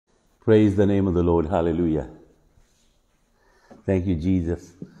Praise the name of the Lord. Hallelujah. Thank you,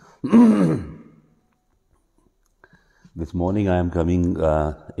 Jesus. This morning I am coming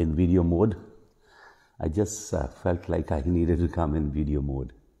in video mode. I just felt like I needed to come in video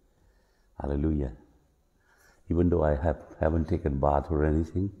mode. Hallelujah. Even though I haven't taken bath or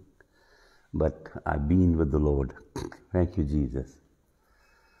anything, but I've been with the Lord. Thank you, Jesus.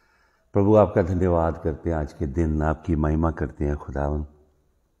 प्रभु आपका धन्यवाद करते हैं आज के दिन, आपकी महिमा करते हैं खुदावन,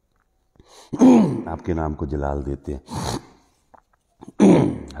 आपके नाम को जलाल देते हैं.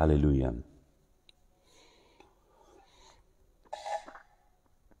 हालेलुया.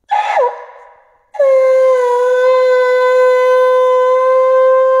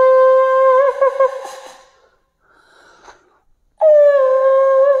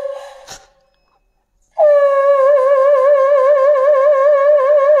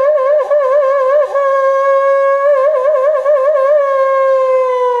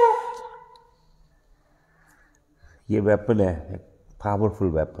 ये वेपन है, powerful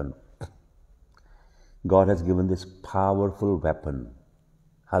weapon. God has given this powerful weapon,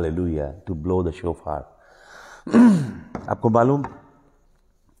 hallelujah, to blow the shofar. आपको मालूम,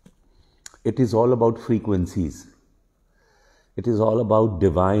 it is all about frequencies. It is all about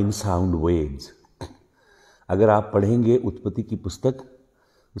divine sound waves. अगर आप पढ़ेंगे उत्पत्ति की पुस्तक,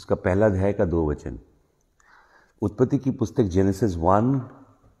 उसका पहला अध्याय का 2 वचन, उत्पत्ति की पुस्तक जेनेसिस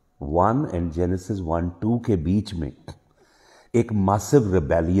 1:1 एंड जेनेसिस 1:2 के बीच में एक मासिव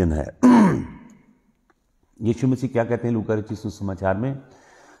रिबेलियन है. यीशु मसीह क्या कहते हैं लूका रचित सुसमाचार में?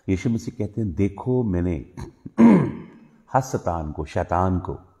 यीशु मसीह कहते हैं, देखो मैंने हसतान को, शैतान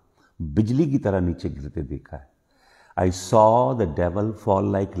को बिजली की तरह नीचे गिरते देखा है. I saw the devil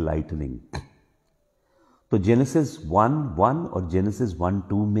fall like lightning. तो जेनेसिस 1:1 और जेनेसिस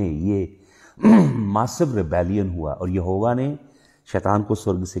 1:2 में ये मासिव रिबेलियन हुआ और यहोवा ने शैतान को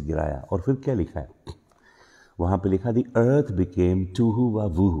स्वर्ग से गिराया. और फिर क्या लिखा है वहां पे? लिखा द अर्थ बिकेम टूहू व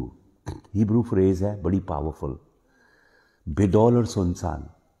वूहू. हिब्रू फ्रेज है, बड़ी पावरफुल. बेडौल और सुनसान,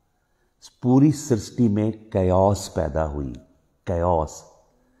 पूरी सृष्टि में कैओस पैदा हुई. Chaos.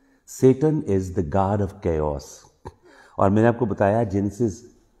 Satan is the God of chaos. और मैंने आपको बताया जेनेसिस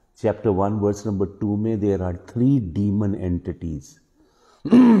चैप्टर 1 वर्स नंबर 2 में देयर आर 3 डीमन एंटिटीज.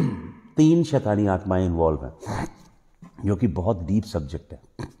 3 शैतानी आत्माएं इन्वॉल्व हैं, जो कि बहुत डीप सब्जेक्ट है.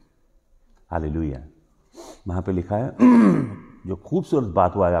 हालेलुया. वहां पे लिखा है, जो खूबसूरत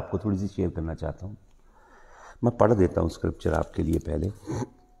बात हुआ है आपको थोड़ी सी शेयर करना चाहता हूं. मैं पढ़ देता हूं स्क्रिप्चर आपके लिए पहले.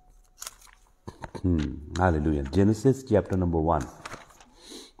 Hallelujah. Genesis chapter number 1.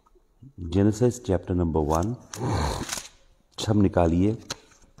 Genesis chapter number 1 सब निकालिए.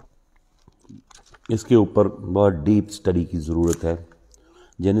 इसके ऊपर बहुत डीप स्टडी की जरूरत है.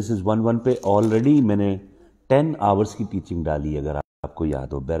 जेनेसिस 1:1 पे ऑलरेडी मैंने 10 आवर्स की टीचिंग डाली, अगर आपको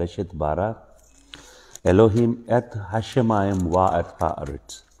याद हो. बेरेशित 12, एलोहिम एथ हशमायम वा एथ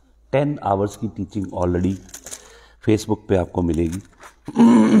हाअरेट्स. 10 आवर्स की टीचिंग ऑलरेडी फेसबुक पे आपको मिलेगी.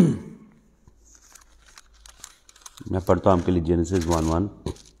 मैं पढ़ता हूं आपके लिए जेनेसिस 1:1.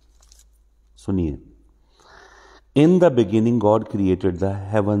 सुनिए. In the beginning God created the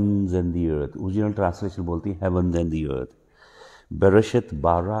heavens and the earth. Original translation बोलती है heavens and the earth. बेरेशित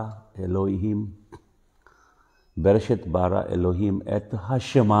 12 Elohim, Bereshit 12 Elohim et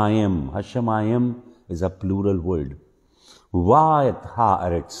Hashemayim. Hashemayim is a plural word. Va et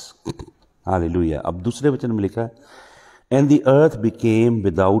haaretz. Hallelujah. अब दूसरे वचन में लिखा है, and the earth became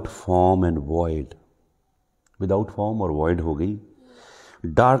without form and void. Without form और void हो गई.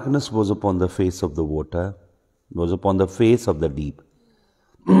 Darkness was upon the face of the water, was upon the face of the deep.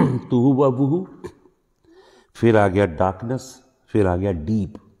 तुहु व वुहु. फिर आ गया darkness, फिर आ गया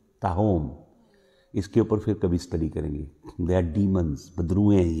deep, ताहोम. इसके ऊपर फिर कभी स्टडी करेंगे. दे आर डीमंस,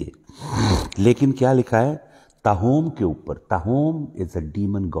 बदरुएं हैं ये. लेकिन क्या लिखा है ताहोम के ऊपर? ताहोम is a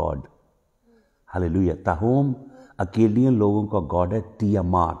demon God. Hallelujah. ताहोम अकेलियन लोगों का गॉड है.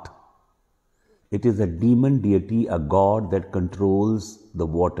 तियामात. It is a demon deity, a God that controls the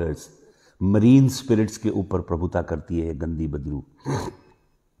waters. Marine spirits के ऊपर प्रभुता करती है गंदी Badru.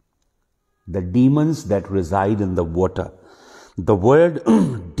 The demons that resided in the water. The word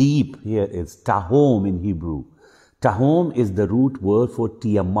deep here is tahom in Hebrew. Tahom is the root word for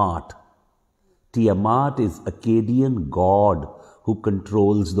Tiamat. Tiamat is Akkadian god who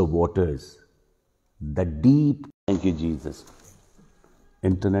controls the waters. The deep. Thank you, Jesus.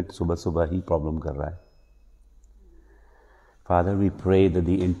 Internet सुबह ही problem कर रहा है. Father, we pray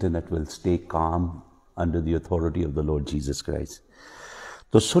that the internet will stay calm under the authority of the Lord Jesus Christ.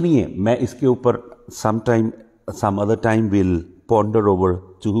 तो सुनिए, मैं इसके ऊपर some other time we'll ponder over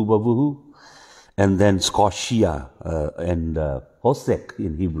Tuhu Bavuhu and then Scotia and Hosek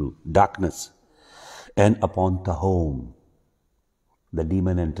in Hebrew, darkness, and upon Tahom, the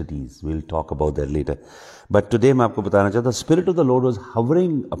demon entities. We'll talk about that later. But today मैं आपको बताना चाहता हूँ, Spirit of the Lord was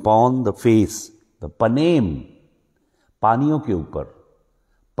hovering upon the face, the panem, पानियों के ऊपर,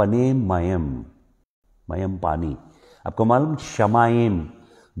 panem mayam, mayam पानी. आपको मालूम शमायम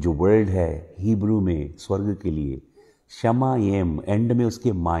जो वर्ड है हिब्रू में स्वर्ग के लिए, शमायम, एंड में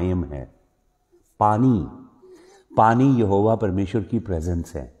उसके मायम है, पानी. पानी यहोवा परमेश्वर की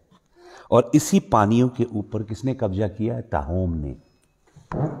प्रेजेंस है. और इसी पानियों के ऊपर किसने कब्जा किया है? ताहोम ने.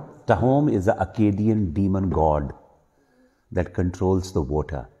 Tahom is the Akkadian demon god that controls the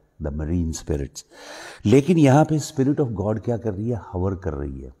water, the marine spirits. लेकिन यहां पे Spirit of God क्या कर रही है? Hover कर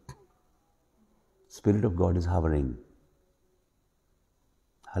रही है. Spirit of God is hovering.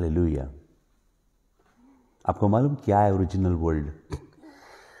 Hallelujah. आपको मालूम क्या है original word?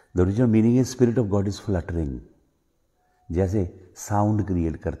 The original meaning is Spirit of God is fluttering. जैसे साउंड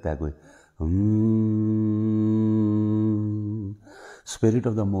क्रिएट करता है कोई, Spirit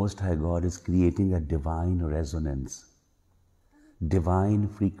of the Most High God is creating a divine resonance, divine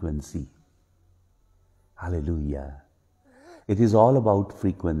frequency. Hallelujah. It is all about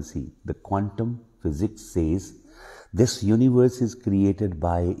frequency. The quantum physics says this universe is created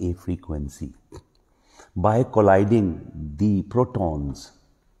by a frequency. By colliding the protons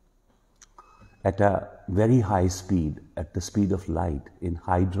at a very high speed, at the speed of light, in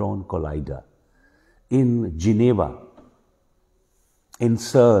Hadron Collider, in Geneva, in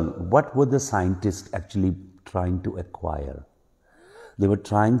CERN, what were the scientists actually trying to acquire? They were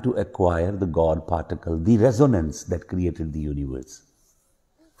trying to acquire the God particle, the resonance that created the universe.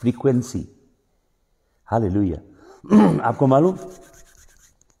 Frequency. Hallelujah. आपको मालूम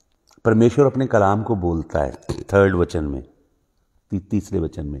परमेश्वर अपने कलाम को बोलता है 3rd वचन में, 3रे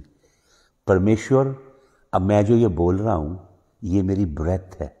वचन में. परमेश्वर, अब मैं जो ये बोल रहा हूं ये मेरी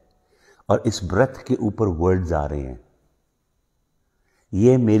ब्रेथ है, और इस ब्रेथ के ऊपर वर्ड्स आ रहे हैं.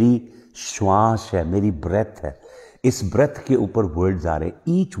 ये मेरी श्वास है, मेरी ब्रेथ है. इस ब्रेथ के ऊपर वर्ड्स आ रहे हैं.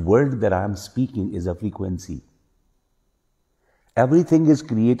 Each word that I am speaking is a frequency. Everything is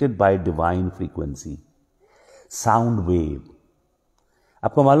created by divine frequency, sound wave.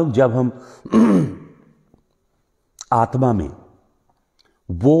 आपको मालूम जब हम आत्मा में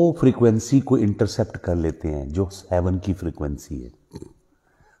वो फ्रीक्वेंसी को इंटरसेप्ट कर लेते हैं जो हेवन की फ्रीक्वेंसी है,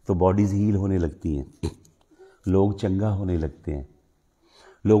 तो बॉडीज हील होने लगती हैं, लोग चंगा होने लगते हैं,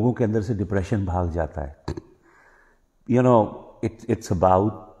 लोगों के अंदर से डिप्रेशन भाग जाता है. You know, it's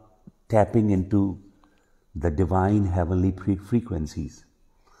about tapping into the divine heavenly frequencies.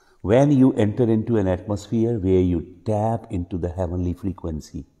 When you enter into an atmosphere where you tap into the heavenly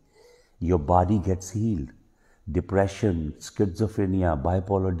frequency, your body gets healed. Depression, schizophrenia,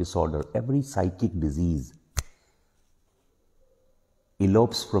 bipolar disorder, every psychic disease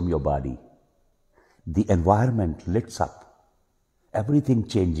elopes from your body. The environment lights up. Everything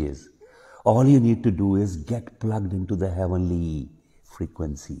changes. All you need to do is get plugged into the heavenly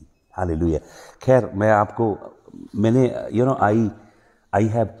frequency. Hallelujah. खैर मैं आपको, मैंने, I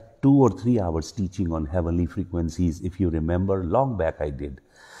have 2 or 3 hours teaching on heavenly frequencies. If you remember, long back I did.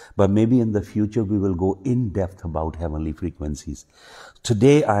 But maybe in the future we will go in depth about heavenly frequencies.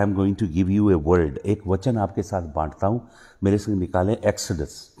 Today I am going to give you a word. एक वचन आपके साथ बांटता हूं. मेरे से निकालें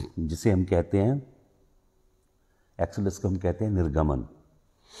exodus, जिसे हम कहते हैं, एक्सोडस को हम कहते हैं निर्गमन,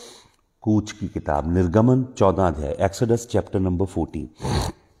 कूच की किताब. निर्गमन 14 अध्याय, एक्सोडस चैप्टर नंबर 14.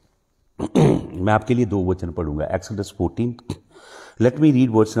 मैं आपके लिए 2 वचन पढ़ूंगा. Exodus 14. Let me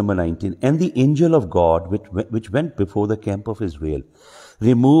read verse number 19. And the angel of God which went before the camp of Israel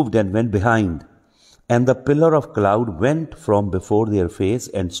removed and went behind, and the pillar of cloud went from before their face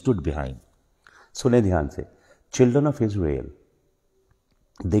and stood behind. सुने ध्यान से. Children of Israel,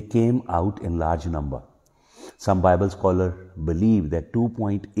 they came out in large number. Some Bible scholars believe that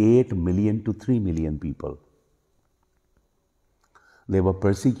 2.8 million to 3 million people. They were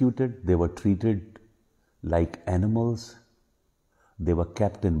persecuted, they were treated like animals, they were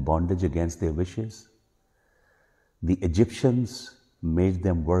kept in bondage against their wishes. The Egyptians made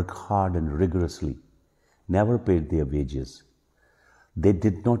them work hard and rigorously, never paid their wages. They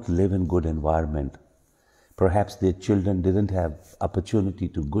did not live in good environment. Perhaps their children didn't have opportunity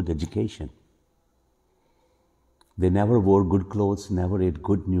to good education. They never wore good clothes, never ate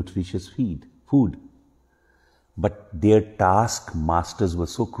good nutritious food. But their task masters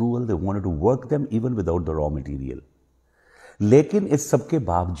were so cruel, they wanted to work them even without the raw material. लेकिन इस सब के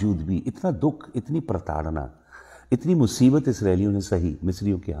बावजूद भी इतना दुख, इतनी प्रताड़ना, इतनी मुसीबत इसराइलियों ने सही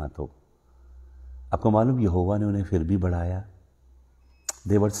मिस्रियों के हाथों. आपको मालूम यहोवा ने उन्हें फिर भी बढ़ाया.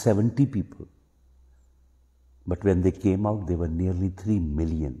 They were 70 people. But when they came out, they were nearly 3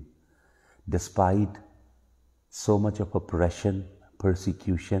 million. Despite so much of oppression,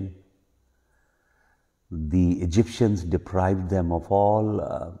 persecution, the Egyptians deprived them of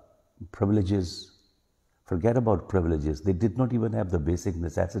all privileges. Forget about privileges. They did not even have the basic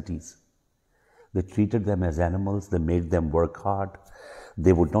necessities. They treated them as animals. They made them work hard.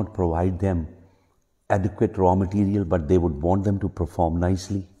 They would not provide them adequate raw material, but they would want them to perform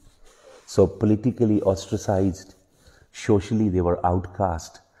nicely. So politically ostracized, socially they were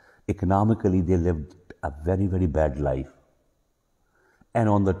outcast, economically they lived a very, very bad life. And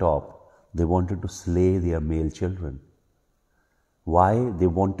on the top, they wanted to slay their male children. Why? They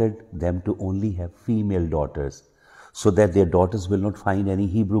wanted them to only have female daughters, so that their daughters will not find any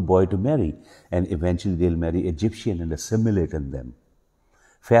Hebrew boy to marry, and eventually they'll marry Egyptian and assimilate in them.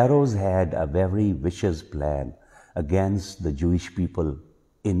 Pharaohs had a very vicious plan against the Jewish people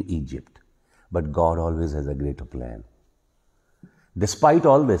in Egypt, but God always has a greater plan. Despite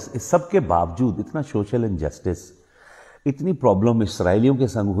all this, इस सब के बावजूद इतना social injustice, इतनी problem इसराइलियों के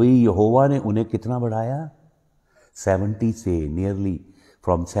संग हुई, यहोवा ने उन्हें कितना बढ़ाया? 70 से nearly,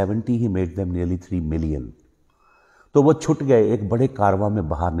 from 70 he made them nearly 3 million. तो वो छुट गए, एक बड़े कारवां में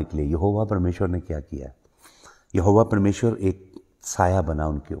बाहर निकले. यहोवा परमेश्वर ने क्या किया? यहोवा परमेश्वर एक साया बना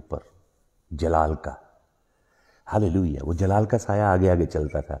उनके ऊपर, जलाल का. हालेलुया. वो जलाल का साया आगे आगे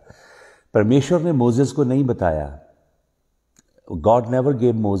चलता था. परमेश्वर ने मोसेस को नहीं बताया. God never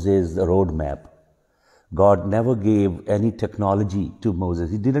gave Moses the road map. God never gave any technology to Moses.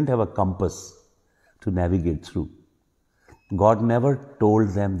 He didn't have a compass to navigate through. God never told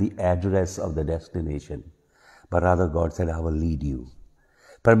them the address of the destination, but rather God said, I will lead you.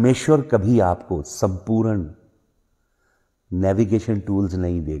 परमेश्वर कभी आपको संपूर्ण navigation tools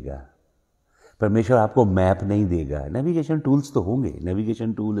नहीं देगा. परमेश्वर आपको map नहीं देगा. नेविगेशन टूल्स तो होंगे.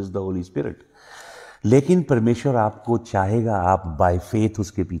 Navigation tool is the Holi spirit. लेकिन परमेश्वर आपको चाहेगा आप बाय फेथ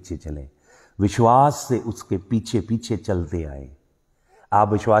उसके पीछे चलें, विश्वास से उसके पीछे पीछे चलते आए. आप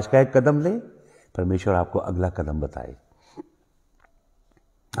विश्वास का एक कदम लें, परमेश्वर आपको अगला कदम बताए.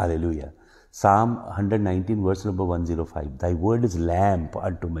 Hallelujah. Psalm 119 verse number 105, Thy word is lamp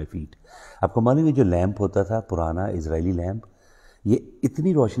unto my feet. आपको मालूम है जो लैंप होता था, पुराना इजरायली लैंप, ये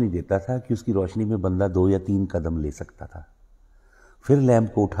इतनी रोशनी देता था कि उसकी रोशनी में बंदा 2 या 3 कदम ले सकता था. फिर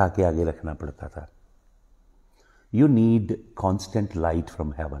लैंप को उठा के आगे रखना पड़ता था. You need constant light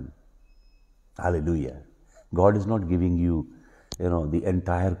from heaven. Hallelujah. God is not giving you, the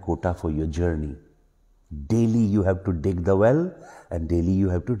entire quota for your journey. Daily you have to dig the well and daily you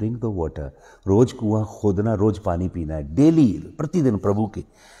have to drink the water. रोज कुआं खोदना, रोज पानी पीना है. Daily, प्रतिदिन प्रभु के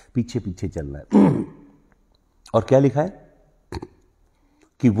पीछे पीछे चलना है. और क्या लिखा है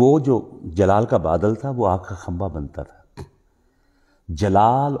कि वो जो जलाल का बादल था वो आग का खंबा बनता था.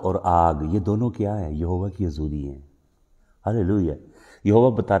 जलाल और आग, ये दोनों क्या है? यहोवा की हजूरी है. हालेलुया. यहोवा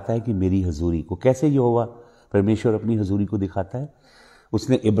बताता है कि मेरी हजूरी को, कैसे यहोवा परमेश्वर अपनी हजूरी को दिखाता है?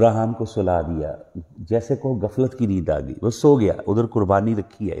 उसने इब्राहिम को सुला दिया, जैसे को गफलत की नींद आ गई, वो सो गया. उधर कुर्बानी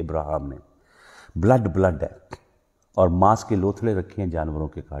रखी है इब्राहिम ने, ब्लड है, और मांस के लोथड़े रखे हैं जानवरों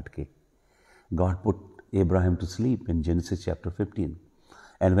के काट के. God put Abraham to sleep in Genesis chapter 15.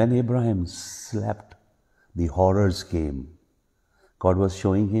 And when Abraham slept, the horrors came. God was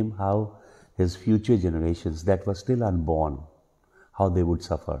showing him how his future generations that were still unborn, how they would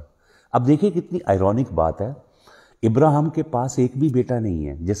suffer. अब देखिए कितनी ironic बात है. इब्राहिम के पास एक भी बेटा नहीं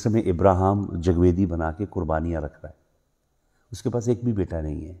है. जिस समय इब्राहिम जगवेदी बना के कुर्बानियां रख रहा है, उसके पास एक भी बेटा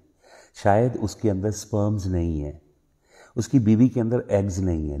नहीं है. शायद उसके अंदर स्पर्म्स नहीं है, उसकी बीवी के अंदर एग्स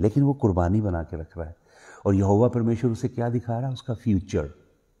नहीं है, लेकिन वो कुर्बानी बना के रख रहा है. और यहोवा परमेश्वर उसे क्या दिखा रहा है? उसका फ्यूचर.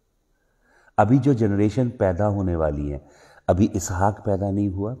 अभी जो जनरेशन पैदा होने वाली है, अभी इसहाक पैदा नहीं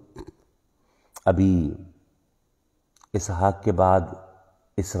हुआ, अभी इसहाक के बाद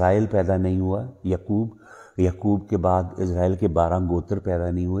इसराइल पैदा नहीं हुआ, यकूब के बाद इजराइल के 12 गोत्र पैदा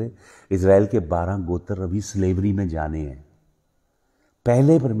नहीं हुए. इजराइल के 12 गोत्र अभी स्लेवरी में जाने हैं.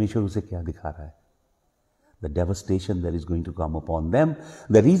 पहले परमेश्वर उसे क्या दिखा रहा है? The devastation that is going to come upon them.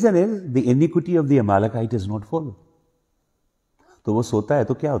 The reason is the iniquity of the Amalekite is not full. तो वो सोता है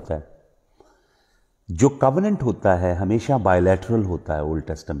तो क्या होता है? जो कवनेंट होता है हमेशा बायलैटरल होता है ओल्ड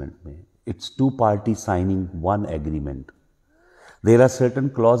टेस्टामेंट में. It's 2 parties signing one agreement. There are certain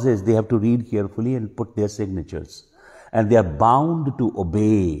clauses they have to read carefully and put their signatures. And they are bound to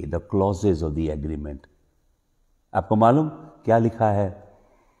obey the clauses of the agreement. आपको मालूम क्या लिखा है?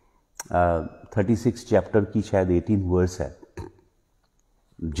 36 chapter की शायद 18 verse है.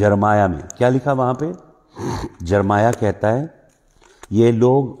 जरमाया में क्या लिखा? वहां पे जरमाया कहता है ये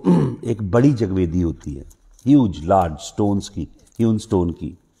लोग एक बड़ी जगवेदी होती है, ह्यूज लार्ज स्टोन्स की, ह्यून स्टोन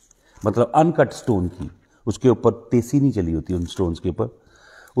की, मतलब अनकट स्टोन की, उसके ऊपर तेसी नहीं चली होती उन स्टोन्स के ऊपर,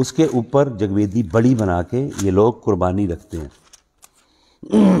 उसके ऊपर जगवेदी बड़ी बना के ये लोग कुर्बानी रखते हैं।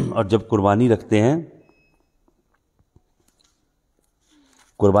 और जब कुर्बानी रखते हैं,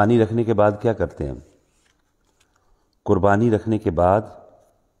 कुर्बानी रखने के बाद क्या करते हैं? कुर्बानी रखने के बाद,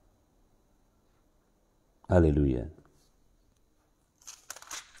 हालेलुया,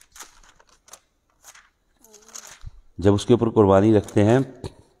 जब उसके ऊपर कुर्बानी रखते हैं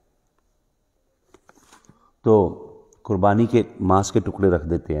तो कुर्बानी के मांस के टुकड़े रख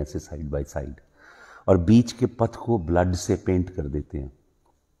देते हैं ऐसे साइड बाय साइड, और बीच के पथ को ब्लड से पेंट कर देते हैं।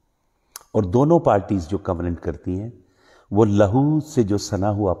 और दोनों पार्टीज जो कवनेंट करती हैं, वो लहू से जो सना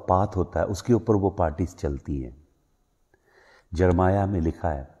हुआ पात होता है उसके ऊपर वो पार्टीज चलती हैं। जरमाया में लिखा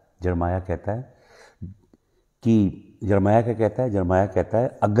है, जरमाया कहता है कि, जरमाया क्या कहता है? जरमाया कहता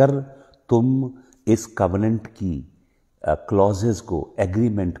है अगर तुम इस कवनेंट की क्लॉजेस को,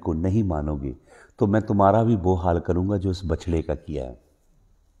 एग्रीमेंट को नहीं मानोगे तो मैं तुम्हारा भी वो हाल करूंगा जो इस बछड़े का किया है।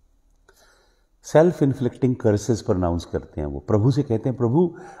 सेल्फ इन्फ्लिक्टिंग कर्सेस प्रोनाउंस करते हैं वो, प्रभु से कहते हैं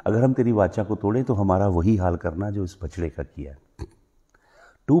प्रभु अगर हम तेरी वाचा को तोड़ें तो हमारा वही हाल करना जो इस बछड़े का किया है।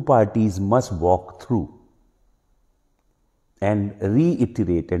 To parties must walk through and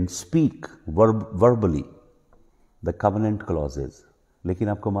reiterate and speak verbally the covenant clauses. लेकिन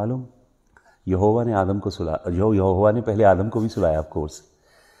आपको मालूम, यहोवा ने आदम को यहोवा ने पहले आदम को भी सुलाया, ऑफ कोर्स,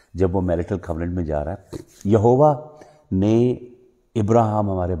 जब वो मैरिटल कवनेंट में जा रहा है। यहोवा ने इब्राहिम,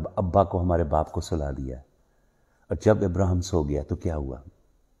 हमारे अब्बा को, हमारे बाप को सुला दिया, और जब इब्राहिम सो गया तो क्या हुआ?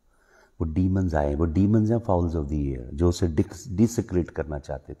 वो डीमंस आए। वो डीमंस हैं फाउल्स ऑफ द एयर, जो उसे डिसेक्रेट करना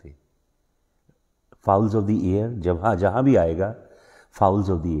चाहते थे। फाउल्स ऑफ द एयर जहां भी आएगा, फाउल्स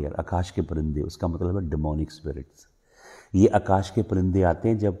ऑफ द एयर, आकाश के परिंदे, उसका मतलब है डिमोनिक स्पिरिट्स। ये आकाश के परिंदे आते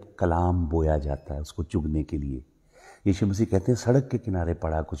हैं जब कलाम बोया जाता है उसको चुगने के लिए। यीशु मसीह कहते हैं सड़क के किनारे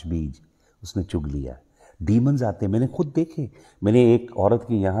पड़ा कुछ बीज, उसने चुग लिया। डीमंस आते हैं, मैंने खुद देखे। मैंने एक औरत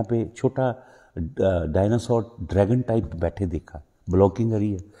के यहाँ पे छोटा डायनासोर ड्रैगन टाइप बैठे देखा, blocking her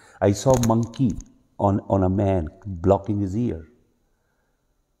year. I saw monkey on a man blocking his year.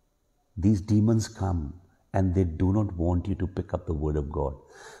 These demons come and they do not want you to pick up the word of God,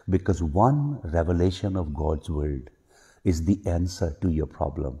 because one revelation of God's word is the answer to your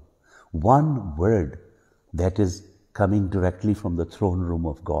problem. One word that is coming directly from the throne room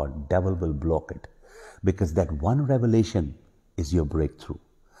of God, devil will block it, because that one revelation is your breakthrough.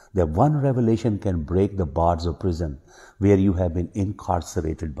 That one revelation can break the bars of prison where you have been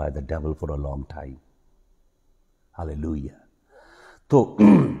incarcerated by the devil for a long time. Hallelujah. तो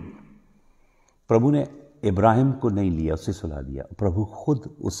प्रभु ने इब्राहिम को नहीं लिया, उससे सुला दिया। प्रभु खुद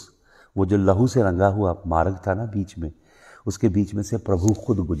वो जो लहू से रंगा हुआ मार्ग था ना बीच में, उसके बीच में से प्रभु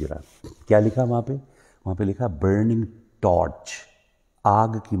खुद गुजरा। क्या लिखा वहाँ पे? वहाँ पे लिखा बर्निंग टॉर्च,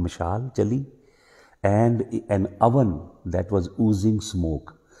 आग की मशाल चली, and N oven that was oozing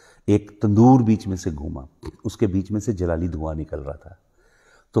smoke, एक तंदूर बीच में से घूमा, उसके बीच में से जलाली धुआं निकल रहा था।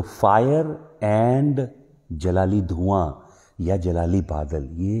 तो फायर एंड जलाली धुआं या जलाली बादल,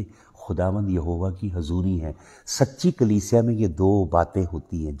 ये खुदावंद यहोवा की हजूरी है। सच्ची कलीसिया में ये दो बातें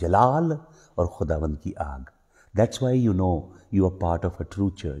होती हैं, जलाल और खुदावंद की आग। That's why you know you are part of a true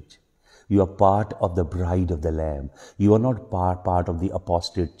church. You are part of the bride of the Lamb. You are not part of the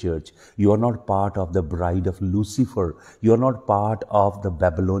apostate church. You are not part of the bride of Lucifer. You are not part of the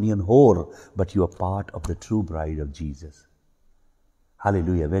Babylonian whore, but you are part of the true bride of Jesus.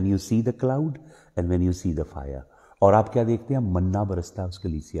 Hallelujah. When you see the cloud and when you see the fire. और आप क्या देखते हैं? मन्ना बरसता है उस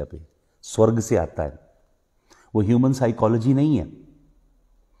कलीसिया पे, स्वर्ग से आता है। वो ह्यूमन साइकोलॉजी नहीं है,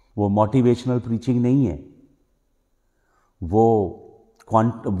 वो मोटिवेशनल प्रीचिंग नहीं है, वो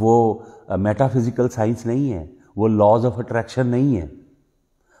मेटाफिजिकल साइंस नहीं है, वो लॉज ऑफ अट्रैक्शन नहीं है,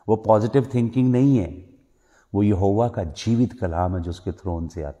 वो पॉजिटिव थिंकिंग नहीं है, वो यहोवा का जीवित कलाम है जो उसके थ्रोन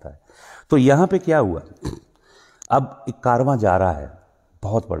से आता है। तो यहां पे क्या हुआ? अब एक कारवां जा रहा है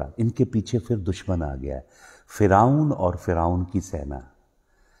बहुत बड़ा, इनके पीछे फिर दुश्मन आ गया है, फिराउन और फिराउन की सेना।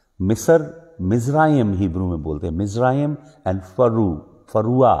 मिज़राइम हिब्रू में बोलते हैं, मिज़राइम एंड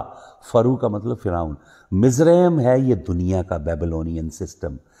फरुआ, फरू का मतलब फिराउन। मिज़राइम है ये दुनिया का बेबीलोनियन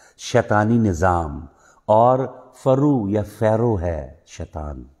सिस्टम, शैतानी निज़ाम, और फरू या फैरो है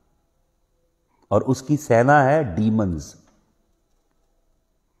शैतान, और उसकी सेना है डीमंस,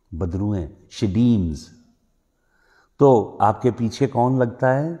 बदरुएं, शिडीम्स। तो आपके पीछे कौन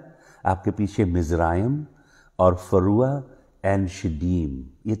लगता है? आपके पीछे मिज़राइम और फरुआ एंड शिडीम,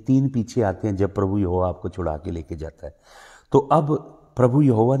 ये तीन पीछे आते हैं जब प्रभु यहोवा आपको छुड़ा के लेके जाता है। तो अब प्रभु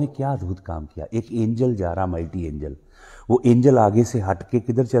यहोवा ने क्या अद्भुत काम किया। एक एंजल जा रहा, माइटी एंजल, वो एंजल आगे से हट के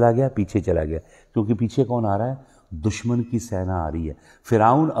किधर चला गया? पीछे चला गया। क्योंकि पीछे कौन आ रहा है? दुश्मन की सेना आ रही है।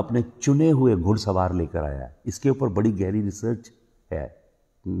 फिरौन अपने चुने हुए घुड़सवार लेकर आया है। इसके ऊपर बड़ी गहरी रिसर्च है,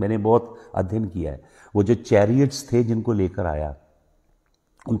 मैंने बहुत अध्ययन किया है। वो जो चैरियट्स थे जिनको लेकर आया,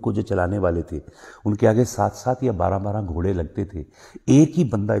 उनको जो चलाने वाले थे, उनके आगे 7-7 या 12-12 घोड़े लगते थे। एक ही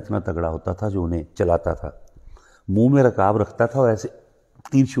बंदा इतना तगड़ा होता था जो उन्हें चलाता था, मुंह में रकाब रखता था और ऐसे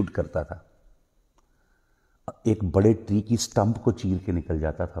तीर शूट करता था। एक बड़े ट्री की स्टंप को चीर के निकल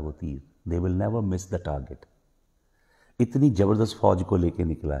जाता था वो तीर। They will never miss the target. इतनी जबरदस्त फौज को लेके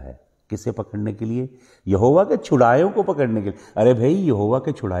निकला है। किसे पकड़ने के लिए? यहोवा के छुड़ायों को पकड़ने के लिए। अरे भाई, यहोवा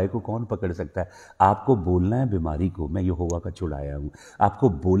के छुड़ाए को कौन पकड़ सकता है? आपको बोलना है बीमारी को, मैं यहोवा का छुड़ाया हूं। आपको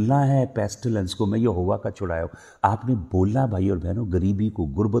बोलना है पेस्टिलेंस को, मैं यहोवा का छुड़ाया हूं। आपने बोलना भाई और बहनों, गरीबी को,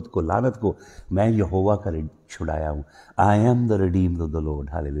 गुर्बत को, लानत को, मैं यहोवा का छुड़ाया हूं। I am the redeemed of the Lord.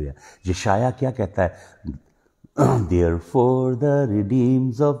 Hallelujah. यशायाह क्या कहता है? Therefore the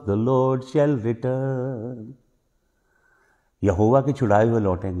redeemed of the Lord shall return. यहोवा के छुड़ाए हुए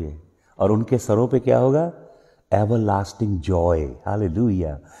लौटेंगे और उनके सरों पे क्या होगा? Everlasting Joy.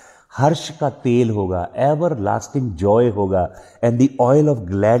 हालेलुया। हर्ष का तेल होगा, एवरलास्टिंग जॉय होगा, and the oil of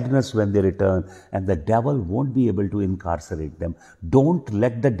gladness when they return, and the devil won't be able to इनकार्सरेट them. Don't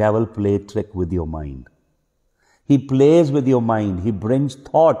let the devil play trick with your mind. He plays with your mind. He brings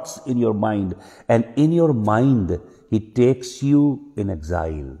thoughts in your mind. And in your mind, he takes you in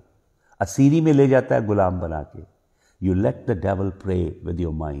exile. असीरी में ले जाता है गुलाम बना के. You let the devil play with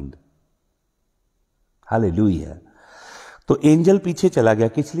your mind. Hallelujah. तो angel पीछे चला गया।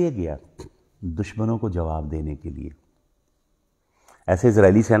 किस लिए गया? दुश्मनों को जवाब देने के लिए। ऐसे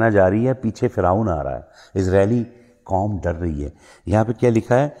इजरायली सेना जा रही है, पीछे फिरौन आ रहा है, इजरायली कौम डर रही है। यहां पे क्या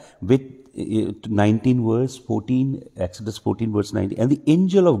लिखा है? With 19 verse 14, Exodus 14 verse 19, and the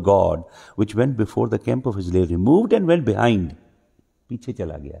angel of God which went before the camp of Israel removed and went behind. पीछे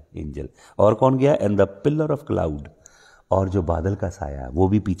चला गया एंजल। और कौन गया? and the pillar of cloud, और जो बादल का साया वो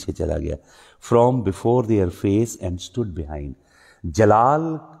भी पीछे चला गया। from before their face and stood behind. जलाल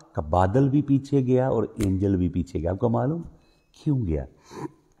का बादल भी पीछे गया और एंजल भी पीछे गया। आपको मालूम क्यों गया?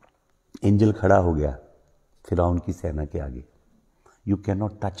 एंजल खड़ा हो गया फिरौन की सेना के आगे। You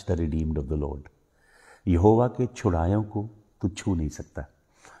cannot touch the redeemed of the Lord. यहोवा के छुड़ायों को तू छू नहीं सकता।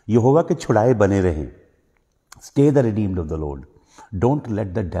 यहोवा के छुड़ाए बने रहें। Stay the redeemed of the Lord. Don't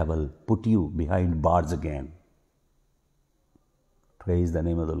let the devil put you behind bars again. Praise the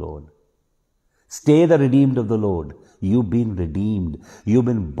name of the Lord. Stay the redeemed of the Lord. You've been redeemed. You've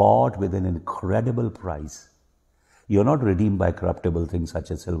been bought with an incredible price. You're not redeemed by corruptible things such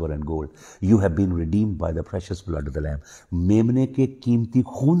as silver and gold. You have been redeemed by the precious blood of the Lamb. मेमने के कीमती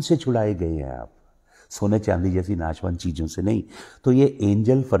खून से छुड़ाए गए हैं आप, सोने चांदी जैसी नाशवान चीजों से नहीं। तो ये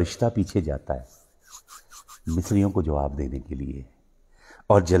एंजल फरिश्ता पीछे जाता है मिस्रियों को जवाब देने के लिए,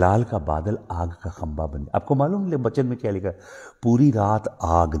 और जलाल का बादल आग का खंबा बन। आपको मालूम वचन में क्या लिखा? पूरी रात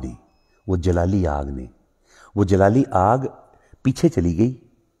आग ने, वो जलाली आग ने, वो जलाली आग पीछे चली गई।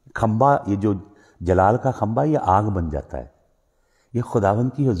 खंबा, ये जो जलाल का खंबा, ये आग बन जाता है। ये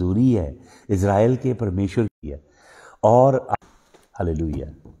खुदावंद की हुजूरी है, इज़राइल के परमेश्वर की है। और hallelujah,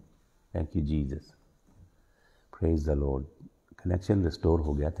 thank you Jesus, praise the Lord. Connection restore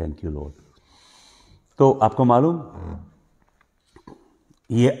हो गया, थैंक यू लॉर्ड। तो आपको मालूम,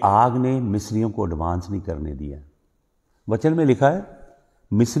 ये आग ने मिस्रियों को एडवांस नहीं करने दिया। वचन में लिखा है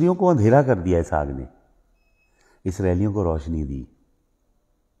मिस्रियों को अंधेरा कर दिया इस आग ने, इसराइलियों को रोशनी दी।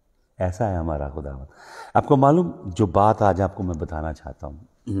 ऐसा है हमारा खुदावंद। आपको मालूम, जो बात आज आपको मैं बताना चाहता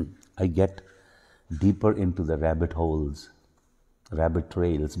हूं, I get deeper in to the rabbit holes, rabbit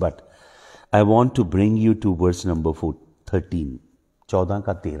trails, but I want to bring you to verse number 13, 14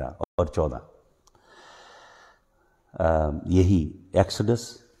 का 13 और 14। यही एक्सोडस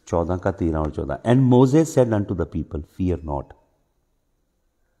 14 का 13 और 14। And Moses said unto the people, fear not,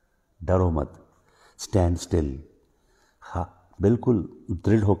 डरो मत, स्टैंड स्टिल, हाँ बिल्कुल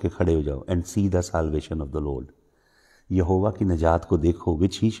दृढ़ होकर खड़े हो जाओ, and see the solvation of the Lord, यहोवा की नजात को देखो,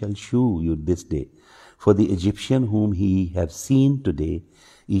 विच ही शैल शू you this day, for the Egyptian whom he have seen today,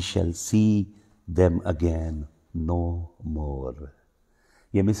 he shall see them again no more.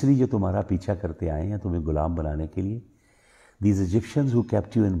 ये मिस्री जो तुम्हारा पीछा करते आए हैं तुम्हें गुलाम बनाने के लिए, these Egyptians who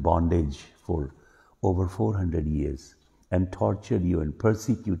kept you in bondage for over 400 years and tortured you and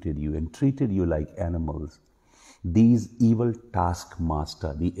persecuted you and treated you like animals, these evil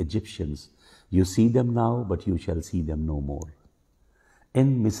taskmaster, the Egyptians, you see them now but you shall see them no more.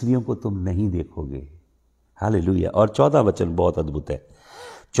 इन मिस्रियों को तुम नहीं देखोगे। Hallelujah. और 14 वचन बहुत अद्भुत है।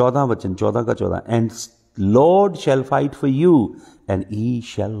 14 वचन, 14 का 14, and Lord shell fight for you and he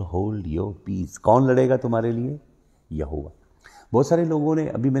shall hold your peace. कौन लड़ेगा तुम्हारे लिए? यहोवा। बहुत सारे लोगों ने,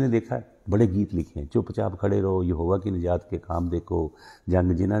 अभी मैंने देखा है, बड़े गीत लिखे हैं, चुपचाप खड़े रहो, यहोवा की निजात के काम देखो,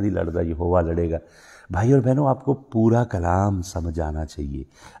 जंग जिना दी लड़दा यहोवा लड़ेगा। भाई और बहनों, आपको पूरा कलाम समझ आना चाहिए।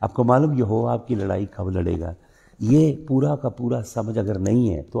 आपको मालूम यहोवा आपकी लड़ाई कब लड़ेगा? ये पूरा का पूरा समझ अगर नहीं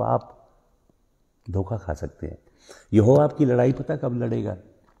है तो आप धोखा खा सकते हैं। यहोवा आपकी लड़ाई पता कब लड़ेगा?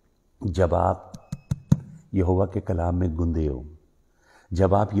 जब आप यहोवा के कलाम में गुंदे हो,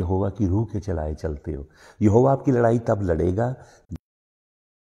 जब आप यहोवा की रूह के चलाए चलते हो। यहोवा आपकी लड़ाई तब लड़ेगा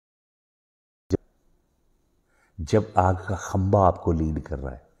जब आग का खंबा आपको लीड कर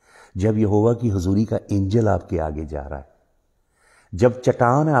रहा है, जब यहोवा की हुजूरी का एंजल आपके आगे जा रहा है, जब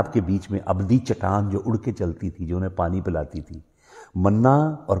चट्टान है आपके बीच में, अबदी चट्टान जो उड़ के चलती थी, जो उन्हें पानी पिलाती थी,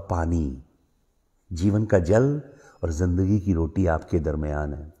 मन्ना और पानी, जीवन का जल और जिंदगी की रोटी आपके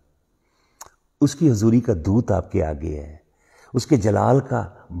दरमियान है। उसकी हुजूरी का दूत आपके आगे है, उसके जलाल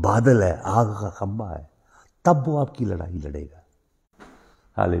का बादल है, आग का खंबा है, तब वो आपकी लड़ाई लड़ेगा।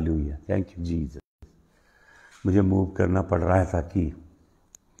 Hallelujah, thank you Jesus. मुझे मूव करना पड़ रहा है ताकि,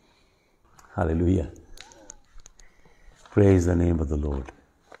 hallelujah, praise the name of the Lord,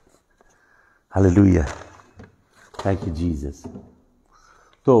 hallelujah, thank you Jesus.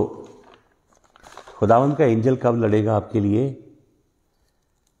 तो खुदावंद का एंजल कब लड़ेगा आपके लिए?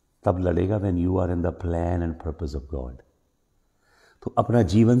 तब लड़ेगा when you are in the plan and purpose of God. तो अपना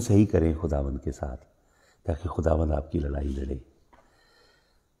जीवन सही करें खुदावंद के साथ, ताकि खुदावंद आपकी लड़ाई लड़े।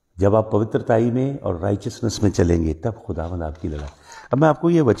 जब आप पवित्रताई में और राइचियसनेस में चलेंगे, तब खुदावंद आपकी लड़ाई। अब मैं आपको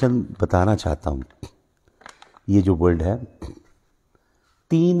ये वचन बताना चाहता हूँ। ये जो वर्ड है,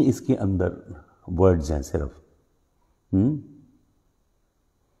 3 इसके अंदर वर्ड्स हैं सिर्फ,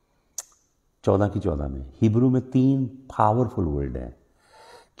 14 की 14 में। हिब्रू में 3 पावरफुल वर्ड हैं।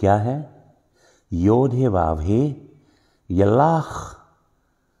 क्या है? योद हे वाव हे यलाह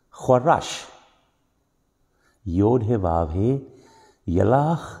ख्वराश। योद हे वाव हे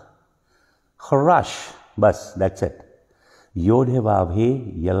यलाह ख्वराश, बस that's it. योद hey wow hey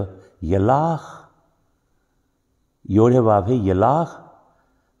यलाह, योद hey wow hey यलाह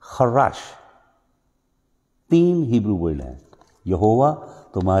ख्वराश। 3 Hebrew word हैं। यहोवा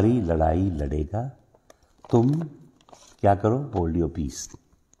तुम्हारी लड़ाई लड़ेगा, तुम क्या करो? Hold your peace.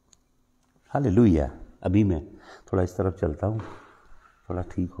 हालेलुया। अभी मैं थोड़ा इस तरफ चलता हूँ, थोड़ा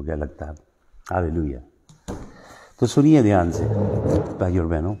ठीक हो गया लगता है। हालेलुया। तो सुनिए ध्यान से भाई और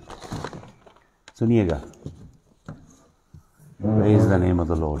बहनों, सुनिएगा। Praise the name of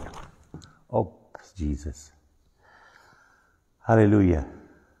the Lord, O Jesus, hallelujah.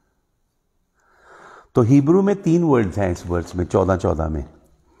 तो हिब्रू में 3 वर्ड्स हैं इस वर्ड्स में, 14 में।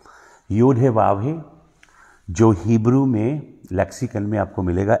 योड है वाव है, जो हिब्रू में लेक्सिकन में आपको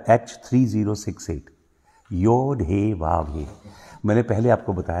मिलेगा H3068। योड हे वाव हे। मैंने पहले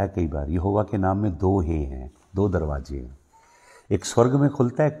आपको बताया कई बार, यहोवा के नाम में 2 हे हैं, 2 दरवाजे हैं। एक स्वर्ग में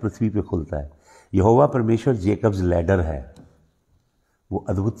खुलता है, एक पृथ्वी पे खुलता है। यहोवा परमेश्वर जेकब्स लैडर है, वो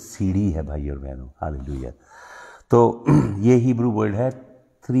अद्भुत सीढ़ी है भाई और बहनों। हालेलुया। तो ये हिब्रू वर्ड है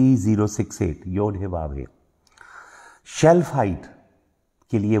 3068, योड हे वाव हे। शेल्फ हाइट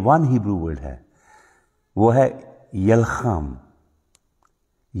के लिए 1 हिब्रू वर्ड है, वो है यलखाम।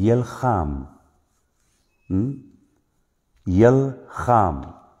 यलखाम, यलखाम।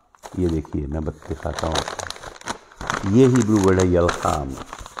 ये देखिए, मैं दिखाता हूँ आपको। ये हिब्रू वर्ड है यलखाम।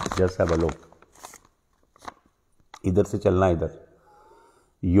 जैसा बलोक, इधर से चलना, इधर।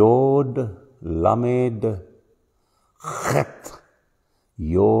 योड लामेड खत,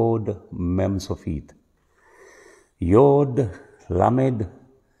 योड मेम सोफीत। योड लामेड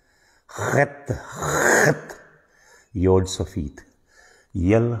खत खत, योड सोफीत।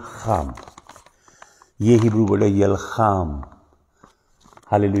 यलखाम, ये हिब्रू वर्ड है यलखाम।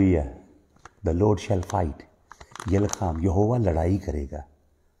 Hallelujah. The Lord shell fight. यलखाम, यहोवा लड़ाई करेगा।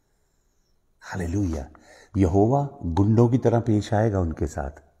 हालेलुया। यहोवा गुंडों की तरह पेश आएगा उनके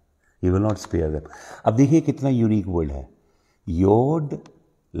साथ। He will not spare them. अब देखिए कितना यूनिक वर्ड है। योड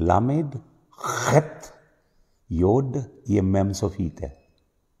लामेड खत, योड ये मेम सोफीत है।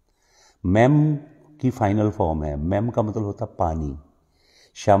 मेम की फाइनल फॉर्म है। मेम का मतलब होता पानी।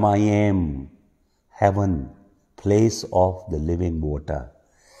 शमायम, haven, place of the living water.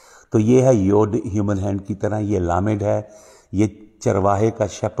 तो ये है योड, ह्यूमन हैंड की तरह। ये लामेड है, ये चरवाहे का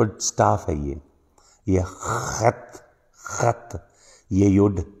शेपर्ड स्टाफ है। ये खत खत, ये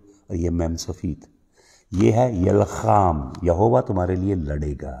योड और ये मेम सफीत। ये है यलखाम, यहोवा तुम्हारे लिए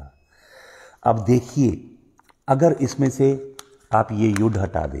लड़ेगा। अब देखिए, अगर इसमें से आप ये युद्ध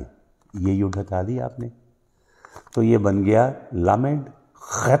हटा दें, ये युद्ध हटा दी आपने, तो ये बन गया लामेड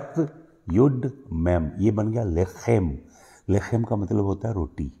खत युद्ध मेम, ये बन गया लेखेम। लेखेम का मतलब होता है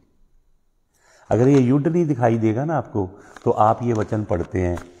रोटी। अगर ये युद्ध नहीं दिखाई देगा ना आपको, तो आप ये वचन पढ़ते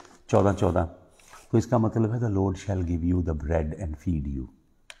हैं 14:14, तो इसका मतलब है the Lord shell give you the bread and feed you.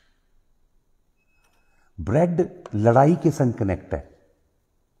 Bread लड़ाई के संग कनेक्ट है।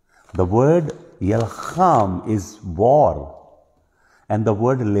 The word यलखाम is war and the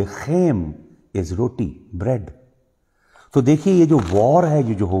word लेखेम is roti, bread. तो देखिए ये जो वॉर है,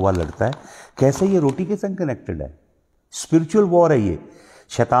 जो यहोवा लड़ता है, कैसे ये रोटी के संग कनेक्टेड है। स्पिरिचुअल वॉर है ये।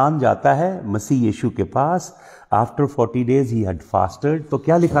 शैतान जाता है मसीह यीशु के पास, after 40 days he had fasted, तो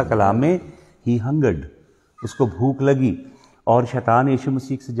क्या लिखा कलाम में, ही हंगर्ड, उसको भूख लगी। और शैतान यीशु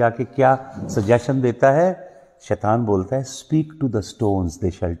मसीह से जाके क्या सजेशन देता है, शैतान बोलता है speak to the stones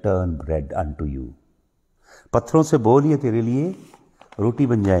they shell turn bread unto you, पत्थरों से बोल ये तेरे लिए रोटी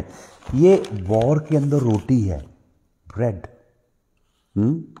बन जाए। ये वॉर के अंदर रोटी है, ब्रेड,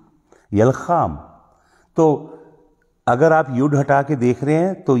 यलखाम। तो अगर आप युद्ध हटा के देख रहे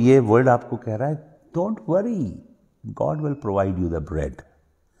हैं तो ये वर्ड आपको कह रहा है don't worry, God will provide you the bread.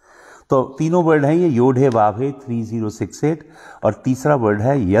 तो तीनों वर्ड हैं ये, योड है वाव है 3068, और तीसरा वर्ड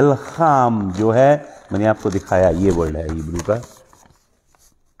है यलखाम, जो है मैंने आपको दिखाया, ये वर्ड है हिब्रू का,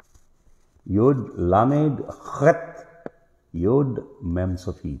 योड लामेड खत योड मेम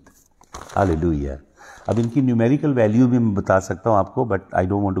सफीत। हालेलुया। अब इनकी न्यूमेरिकल वैल्यू भी मैं बता सकता हूं आपको, but I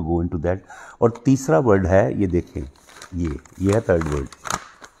don't want to go into that. और तीसरा वर्ड है, ये देखें, ये है थर्ड वर्ड,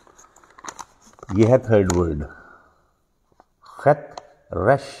 ये है थर्ड वर्ड, खत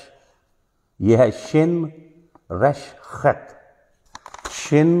रश, ये है शिन रश खत,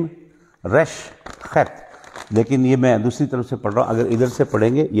 शिन रश खत। लेकिन ये मैं दूसरी तरफ से पढ़ रहा हूं, अगर इधर से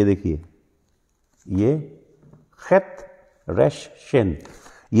पढ़ेंगे, ये देखिए, ये खत रश शिन,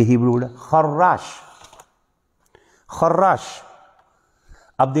 ये हिब्रू वर्ड खर्राश, खर्राश।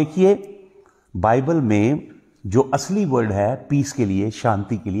 अब देखिए बाइबल में जो असली वर्ड है पीस के लिए,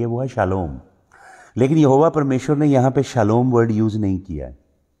 शांति के लिए, वो है शालोम। लेकिन यहोवा परमेश्वर ने यहां पे शालोम वर्ड यूज नहीं किया है,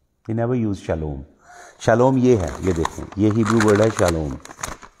 he never use shalom. Shalom ये है, ये देखें, ये हिब्रू वर्ड है शालोम,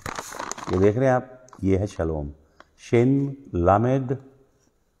 ये देख रहे हैं आप, ये है shalom, Shin लामेड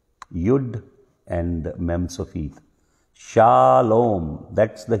you'd and ma'am सफीत, shalom,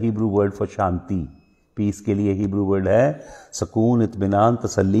 that's the Hebrew word for Shanti, piece के लिए हिब्रू वर्ड है सुकून, इत्मीनान,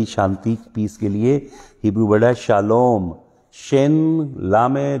 तसल्ली, शांति, पीस के लिए हिब्रू वर्ड है shalom, Shin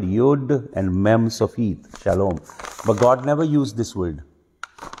लामेड you'd and ma'am सफीत, shalom. But God never use this word.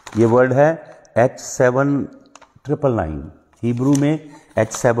 ये वर्ड है H7999, हिब्रू में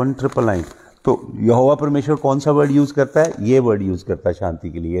H7999। तो यहोवा परमेश्वर कौन सा वर्ड यूज करता है, ये वर्ड यूज करता है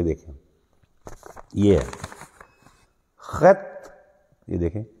शांति के लिए। ये देखें, ये है खत, ये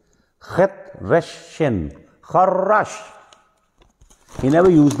देखें, खत Russian खर्राश। He never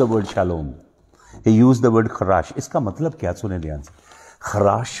use the word shalom, he use the word खराश। इसका मतलब क्या, सुने ध्यान से।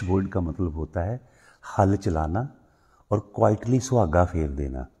 खराश वर्ड का मतलब होता है हल चलाना और क्वाइटली सुहागा फेर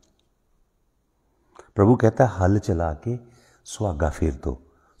देना। प्रभु कहता है हल चला के सुहागा फेर दो।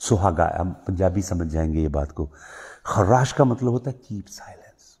 सुहागा, हम पंजाबी समझ जाएंगे ये बात को। खराश का मतलब होता है कीप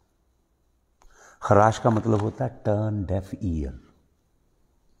साइलेंस। खराश का मतलब होता है टर्न डेफ ईयर,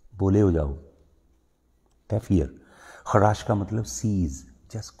 बोले हो जाओ, डेफ ईयर। खराश का मतलब seize,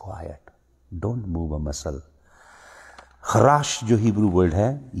 just quite, don't move a muscle. खराश जो हिब्रू वर्ड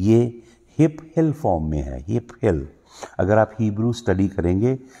है ये हिप हिल फॉर्म में है, हिप हिल। अगर आप हिब्रू स्टडी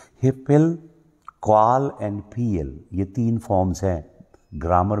करेंगे, हिप हिल, क्वाल एंड पीएल, ये तीन फॉर्म्स हैं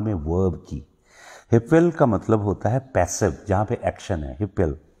ग्रामर में वर्ब की। हिपिल का मतलब होता है पैसिव, जहां पे एक्शन है,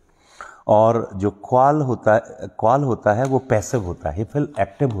 हिपिल। और जो क्वाल होता है वो पैसिव होता है, हिपिल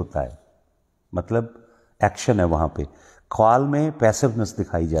एक्टिव होता है, मतलब एक्शन है वहां पे। क्वाल में पैसिवनेस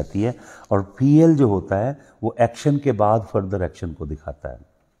दिखाई जाती है, और पीएल जो होता है वो एक्शन के बाद फर्दर एक्शन को दिखाता है।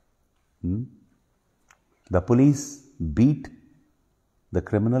 The police beat the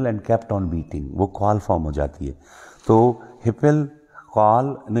criminal and kept on beating, वो क्वाल फॉर्म हो जाती है। तो हिपिल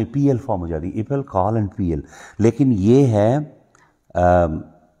कॉल नहीं, पीएल फॉर्म हो जाती है, हिपिल कॉल एंड पीएल। लेकिन ये है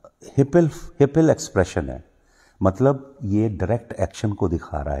हिपिल एक्सप्रेशन है, मतलब ये डायरेक्ट एक्शन को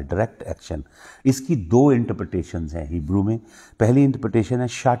दिखा रहा है, डायरेक्ट एक्शन। इसकी दो इंटरप्रिटेशंस हैं हिब्रू में। पहली इंटरप्रिटेशन है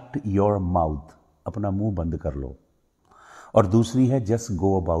शट योर माउथ, अपना मुंह बंद कर लो, और दूसरी है just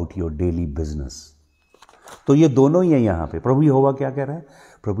go about your daily business. तो ये दोनों ही है यहां पे। प्रभु यहोवा क्या कह रहा है,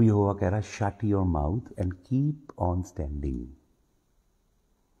 प्रभु यहोवा कह रहा है shut your mouth and keep on standing,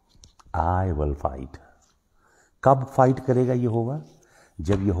 I will fight. कब फाइट करेगा यहोवा,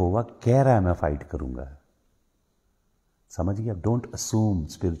 जब यहोवा कह रहा है मैं फाइट करूंगा। समझ गया। Don't असूम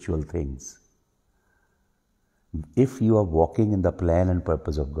spiritual things. If you are walking in the plan and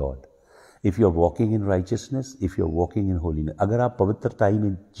purpose of God, if you are walking in righteousness, if you are walking in holiness, अगर आप पवित्रताई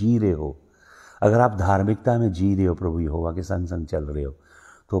में जी रहे हो, अगर आप धार्मिकता में जी रहे हो, प्रभु यहोवा के संग संग चल रहे हो,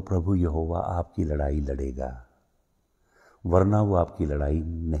 तो प्रभु यहोवा आपकी लड़ाई लड़ेगा, वरना वो आपकी लड़ाई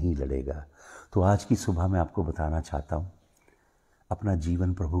नहीं लड़ेगा। तो आज की सुबह मैं आपको बताना चाहता हूँ, अपना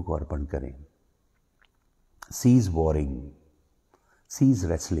जीवन प्रभु को अर्पण करें। सीज वॉरिंग, सीज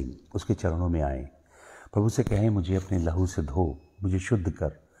रेसलिंग, उसके चरणों में आए, प्रभु से कहें मुझे अपने लहू से धो, मुझे शुद्ध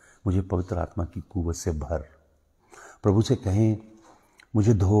कर, मुझे पवित्र आत्मा की कुव्वत से भर। प्रभु से कहें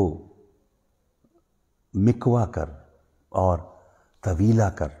मुझे धो, मिकवा कर और तवीला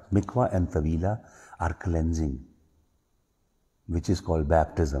कर। मिकवा and तवीला are cleansing, which is called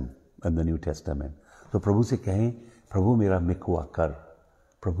baptism in the new testament. तो प्रभु से कहें प्रभु मेरा मिकवा कर,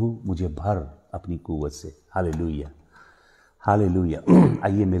 प्रभु मुझे भर अपनी कुव्वत से। Hallelujah, hallelujah.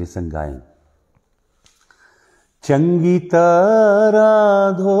 आइए मेरे संग गाएं। चंगी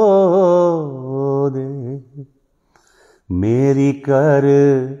तरह धो दे मेरी कर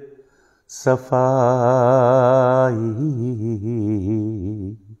सफाई,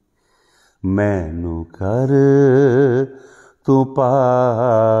 मैनू कर तू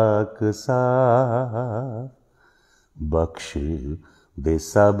पाक सा, बख्श दे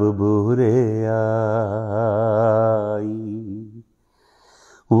सब बुराई।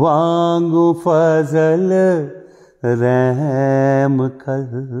 वांगू फजल रहम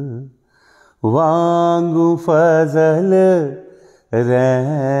कर, वांगू फजल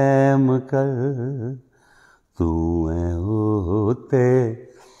रहम कर, तू है होते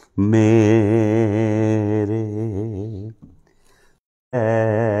मेरे ऐ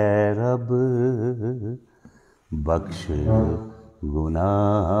रब, बख्श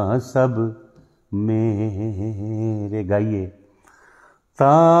गुनाह सब मेरे। गाइए।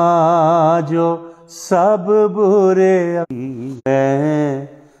 ताजो सब बुरे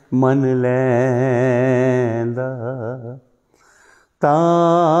मन लैंदा,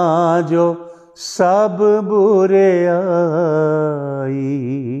 ताजो सब बुरे आई,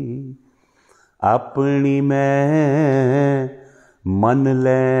 अपनी मैं मन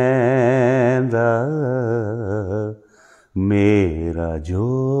लैंदा, मेरा जो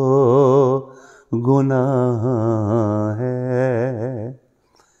गुनाह है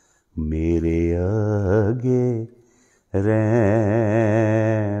मेरे आगे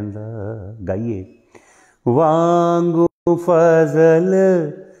रहंदा। गाइए। वांगू फजल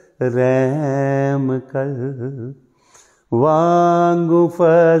रहम कर, वांगू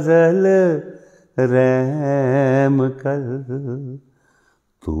फजल रहम कर,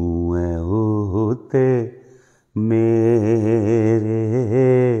 तू है होते मेरे,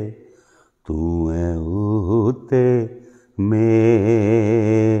 तू है होते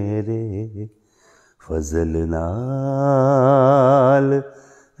मेरे, फजल नाल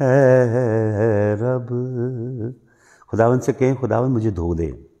है रब। खुदावंद से कहें खुदावंद मुझे धो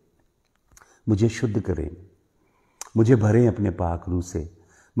दे, मुझे शुद्ध करें, मुझे भरें अपने पाक रूह से,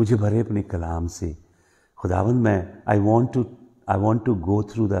 मुझे भरें अपने कलाम से। खुदावंद मैं I want to go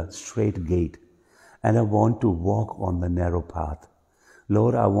through the straight gate and I want to walk on the narrow path.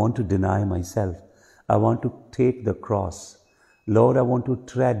 Lord, I want to deny myself. I want to take the cross. Lord, I want to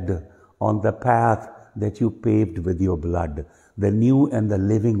tread on the path that you paved with your blood, the new and the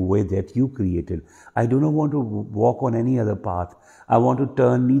living way that you created. I do not want to walk on any other path. I want to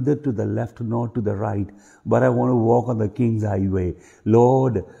turn neither to the left nor to the right, but I want to walk on the King's highway.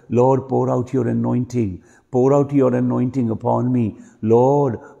 Lord, pour out your anointing. Pour out your anointing upon me.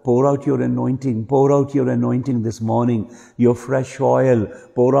 Lord, pour out your anointing. Pour out your anointing this morning. Your fresh oil.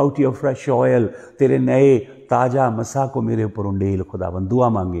 Pour out your fresh oil. तेरे नए ताजा मसा को मेरे ऊपर उंडेल। खुदावंद दुआ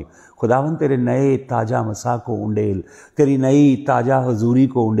मांगे। खुदावंद तेरे नए ताजा मसा को उंडेल, तेरी नई ताजा हजूरी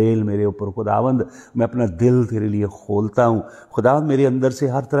को उंडेल मेरे ऊपर। खुदावंद मैं अपना दिल तेरे लिए खोलता हूँ। खुदावंद मेरे अंदर से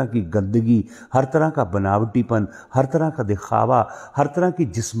हर तरह की गंदगी, हर तरह का बनावटीपन, हर तरह का दिखावा, हर तरह की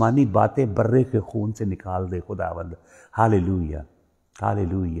जिस्मानी बातें बर्रे के खून से निकाल दे खुदावंद। Hallelujah,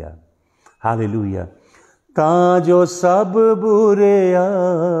 hallelujah, hallelujah. ताजो सब बुरे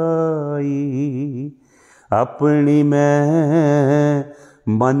आई, अपनी मैं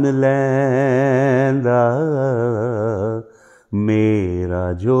मन लैंदा,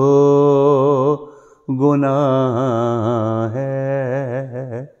 मेरा जो गुनाह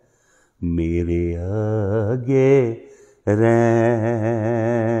है मेरे आगे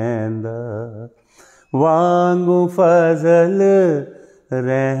रहंदा। वांगू फजल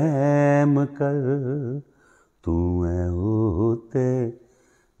रहम कर, तू है होते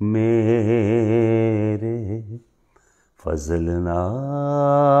मेरे, फजल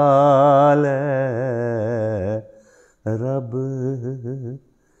नाल रब,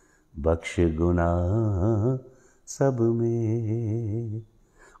 बख्श गुनाह सब में।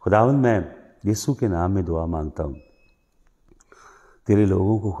 खुदावंद मैं यीशु के नाम में दुआ मांगता हूँ, तेरे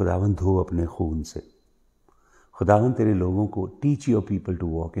लोगों को खुदावन धो अपने खून से। खुदावन तेरे लोगों को, teach your people to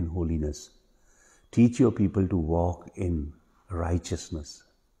walk in holiness, teach your people to walk in righteousness.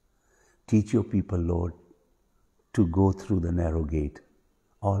 Teach your people, Lord, to go through the narrow gate.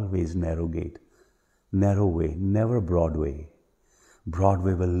 Always narrow gate. Narrow way, never broad way. Broad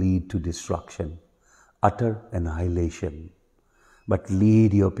way will lead to destruction, utter annihilation. But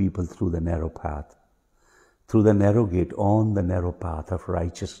lead your people through the narrow path, through the narrow gate, on the narrow path of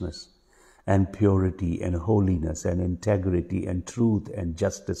righteousness and purity and holiness and integrity and truth and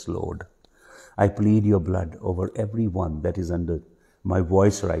justice, Lord. I plead your blood over everyone that is under my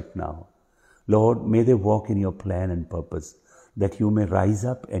voice right now. Lord, may they walk in your plan and purpose, that you may rise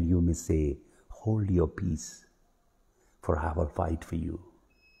up and you may say, hold your peace, for I will fight for you.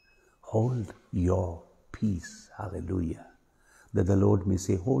 Hold your peace. Hallelujah. That the Lord may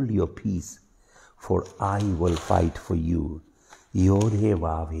say, hold your peace, for I will fight for you.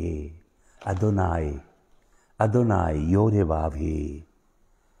 Yod-Heh-Vav-Heh. Adonai. Adonai. Yod-Heh-Vav-Heh.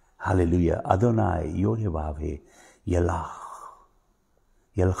 Hallelujah. Adonai, Yod-Heh-Vav-Heh, Yelach,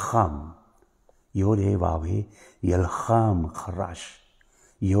 Yelcham, Yod-Heh-Vav-Heh, Yelcham Charash,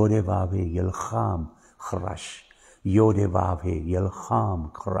 Yod-Heh-Vav-Heh, Yelcham Charash, Yod-Heh-Vav-Heh,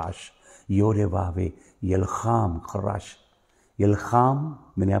 Yelcham Charash, Yod-Heh-Vav-Heh, Yelcham Charash. Yelcham,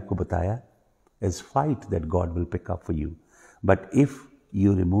 मैंने आपको बताया, is fight that God will pick up for you. But if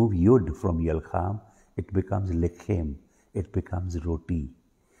you remove Yod from Yelcham, it becomes Lechem, it becomes Roti.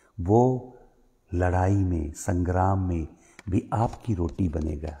 वो लड़ाई में, संग्राम में भी आपकी रोटी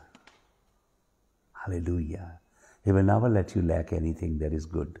बनेगा. Hallelujah. He will never let you lack anything that is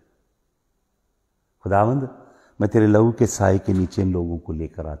good. खुदावंद, मैं तेरे लहू के साए के नीचे इन लोगों को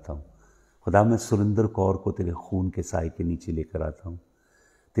लेकर आता हूँ. खुदा, मैं सुरिंदर कौर को तेरे खून के साए के नीचे लेकर आता हूँ.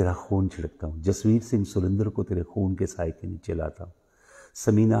 तेरा खून छिड़कता हूँ. जसवीर सिंह सुरिंदर को तेरे खून के साए के नीचे लाता हूँ.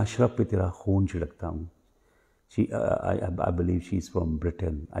 समीना अशरफ पे तेरा खून छिड़कता हूँ. I believe she's from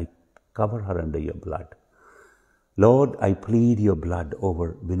Britain. I cover her under your blood. Lord, I plead your blood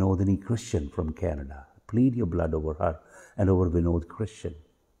over Vinodini Christian from Canada. Plead your blood over her and over Vinod Christian.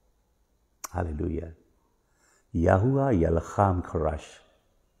 Hallelujah. Yahuwah Yalcham Karash.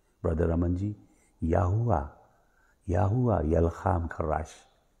 Brother Ramanji, Yahuwah Yalcham Karash.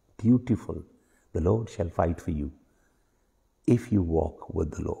 Beautiful. The Lord shall fight for you. If you walk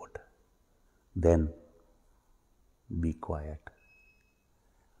with the Lord, then be quiet.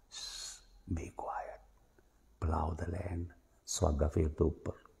 Be quiet. Plow the land. Swaga fer do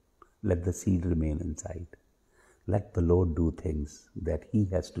uppar. Let the seed remain inside. Let the Lord do things that He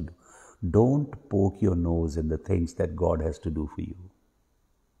has to do. Don't poke your nose in the things that God has to do for you.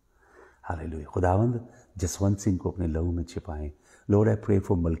 Hallelujah. खुदावंद जसवंत सिंह को अपने लहू में छिपाएं. Lord, I pray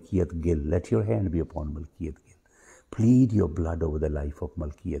for Malkiyat Gill. Let your hand be upon Malkiyat Gill. Plead your blood over the life of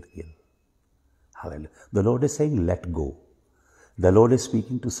Malkiyat Gill. Hallelujah. The Lord is saying, let go. The Lord is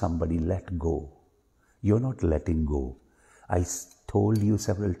speaking to somebody, let go. You're not letting go. I told you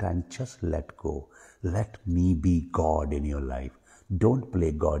several times, just let go. Let me be God in your life. Don't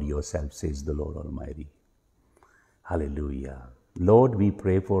play God yourself, says the Lord Almighty. Hallelujah. Lord, we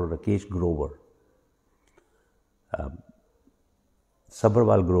pray for Rakesh Grover,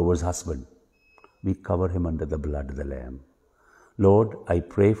 Sabharwal Grover's husband. We cover him under the blood of the Lamb. Lord, I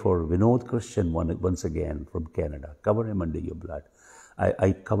pray for Vinod Christian once again from Canada. Cover him under your blood.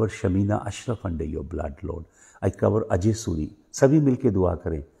 I cover Shamina Ashraf under your blood, Lord. I cover Ajay Suri. सभी मिलके दुआ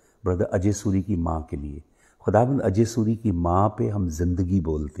करें brother Ajay Suri की माँ के लिए. खुदाबंद अजय सूरी की माँ पे हम जिंदगी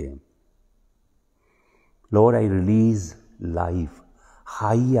बोलते हैं. Lord, I release life.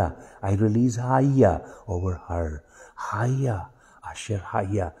 Haya. I release Haya over her. Haya. Asher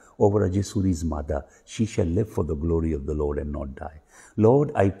Haya over Ajay Suri's mother. She shall live for the glory of the Lord and not die.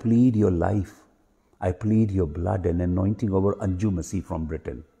 Lord, I plead your life. I plead your blood and anointing over Anju Masih from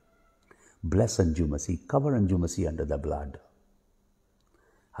Britain. Bless Anju Masih. Cover Anju Masih under the blood.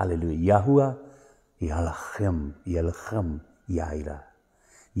 Hallelujah. Yahuwah Yalchem Yaira.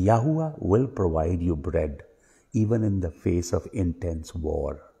 Yahuwah will provide you bread even in the face of intense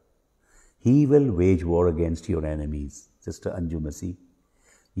war. He will wage war against your enemies. Sister Anju Masih,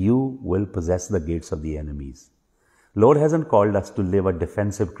 you will possess the gates of the enemies. Lord hasn't called us to live a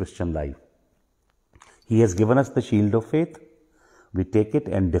defensive Christian life. He has given us the shield of faith. We take it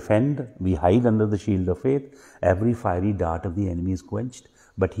and defend. We hide under the shield of faith. Every fiery dart of the enemy is quenched.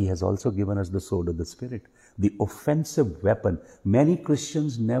 But He has also given us the sword of the Spirit, the offensive weapon. Many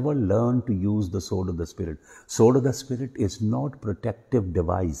Christians never learn to use the sword of the Spirit. Sword of the Spirit is not protective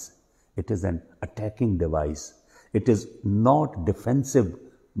device. It is an attacking device. It is not defensive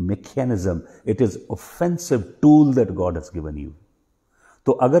mechanism. It is offensive tool that God has given you.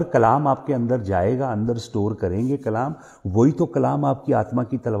 तो अगर कलाम आपके अंदर जाएगा, अंदर store करेंगे कलाम, वही तो कलाम आपकी आत्मा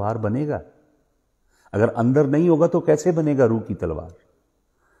की तलवार बनेगा. अगर अंदर नहीं होगा तो कैसे बनेगा रूह की तलवार?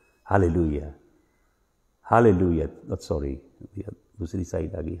 Hallelujah, hallelujah. सॉरी, दूसरी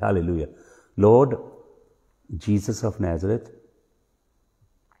साइड आ गई. Hallelujah. Lord Jesus of Nazareth,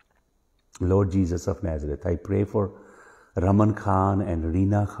 Lord Jesus of Nazareth, I pray for Raman Khan and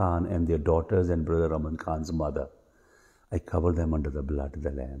Reena Khan and their daughters and brother Raman Khan's mother. I cover them under the blood of the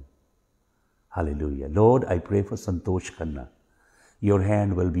Lamb. Hallelujah. Lord, I pray for Santosh Khanna. Your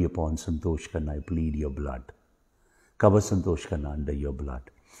hand will be upon Santosh Khanna. I plead your blood. Cover Santosh Khanna under your blood.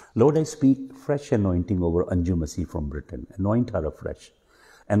 Lord, I speak fresh anointing over Anju Masih from Britain. Anoint her afresh.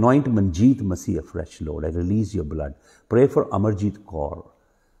 Anoint Manjeet Masih afresh, Lord. I release your blood. Pray for Amarjeet Kaur.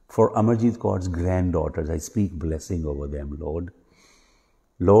 For Amarjeet Kaur's granddaughters, I speak blessing over them, Lord.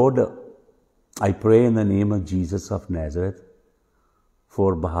 Lord, I pray in the name of Jesus of Nazareth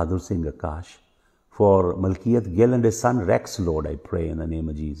for Bahadur Singh Akash, for Malkiyat Gill and his son Rex, Lord, I pray in the name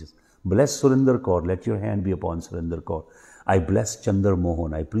of Jesus. Bless Surinder Kaur. Let your hand be upon Surinder Kaur. I bless Chandar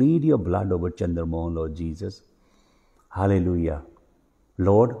Mohan. I plead your blood over Chandar Mohan, Lord Jesus. Hallelujah.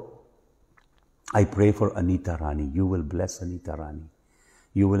 Lord, I pray for Anita Rani. You will bless Anita Rani.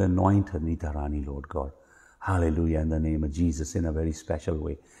 You will anoint Anita Rani, Lord God. Hallelujah, in the name of Jesus, in a very special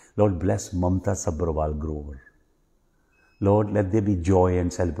way. Lord, bless Mamta Sabharwal Grover. Lord, let there be joy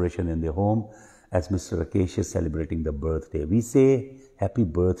and celebration in their home as Mr. Rakesh is celebrating the birthday. We say happy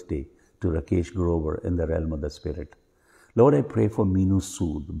birthday to Rakesh Grover in the realm of the Spirit. Lord, I pray for Meenu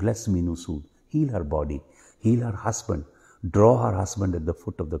Sood. Bless Meenu Sood. Heal her body. Heal her husband. Draw her husband at the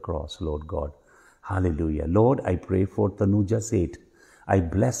foot of the cross, Lord God. Hallelujah. Lord, I pray for Tanuja Seth. I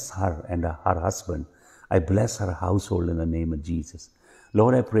bless her and her husband. I bless her household in the name of Jesus.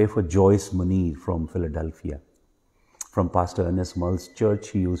 Lord, I pray for Joyce Munir from Philadelphia, from Pastor Ernest Mull's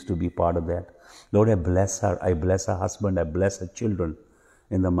church. She used to be part of that. Lord, I bless her. I bless her husband. I bless her children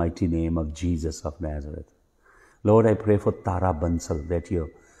in the mighty name of Jesus of Nazareth. Lord, I pray for Tara Bansal, that your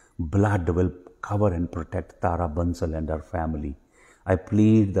blood will cover and protect Tara Bansal and her family. I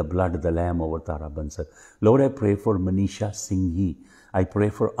plead the blood of the Lamb over Tara Bansal. Lord, I pray for Manisha Singhi. I pray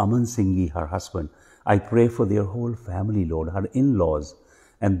for Aman Singhi, her husband. I pray for their whole family, Lord, her in-laws,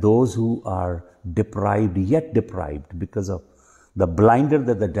 and those who are deprived, yet deprived, because of the blinder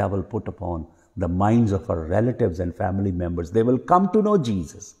that the devil put upon the minds of our relatives and family members. They will come to know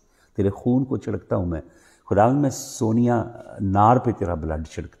Jesus. तेरे खून को छिड़कता हूँ मैं. खुदावन, मैं सोनिया नार पे तेरा ब्लड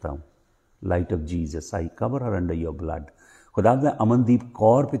छिड़कता हूँ. Light of Jesus, I cover her under your blood. खुदावन, मैं अमनदीप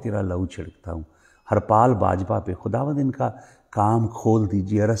कौर पे तेरा लहू छिड़कता हूँ. हरपाल बाजपा पे खुदावन इनका काम खोल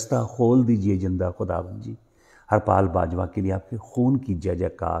दीजिए, रास्ता खोल दीजिए जिंदा खुदावन जी. हरपाल बाजवा के लिए आपके खून की जय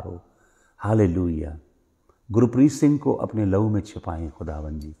जयकार हो. हालेलुया. गुरप्रीत सिंह को अपने लहू में छिपाएं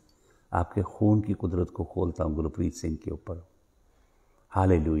खुदावन जी. आपके खून की कुदरत को खोलता हूँ गुरप्रीत सिंह के ऊपर.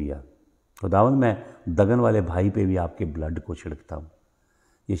 हालेलुया. खुदावन, मैं दगन वाले भाई पे भी आपके ब्लड को छिड़कता हूँ.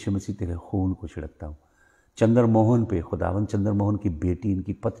 यीशु मसीह तेरे खून को छिड़कता हूँ. चंद्र मोहन पे खुदावन, चंद्र मोहन की बेटी,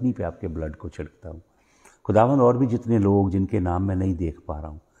 इनकी पत्नी पे आपके ब्लड को छिड़कता हूँ. खुदावन, और भी जितने लोग जिनके नाम मैं नहीं देख पा रहा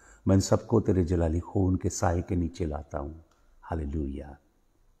हूँ, मैं इन सबको तेरे जलाली खून के साए के नीचे लाता हूँ. Hallelujah,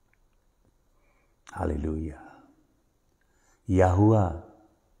 hallelujah. याहुआ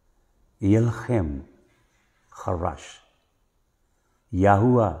यलखेम खराश,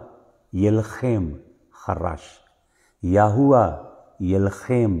 याहुआ यलखेम खराश, याहुआ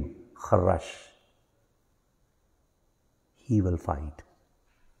यलखेम खराश. He will fight.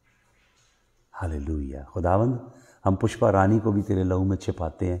 हालेलुया. खुदावंद, हम पुष्पा रानी को भी तेरे लहू में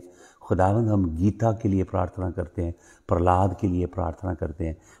छिपाते हैं. खुदावंद, हम गीता के लिए प्रार्थना करते हैं, प्रहलाद के लिए प्रार्थना करते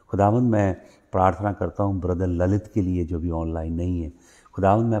हैं. खुदावंद, मैं प्रार्थना करता हूँ ब्रदर ललित के लिए जो भी ऑनलाइन नहीं है.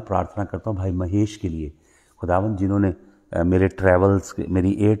 खुदावंद, मैं प्रार्थना करता हूँ भाई महेश के लिए. खुदावंद, जिन्होंने मेरे ट्रैवल्स,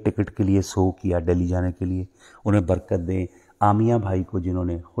 मेरी एयर टिकट के लिए सो किया दिल्ली जाने के लिए, उन्हें बरकत दें. आमिया भाई को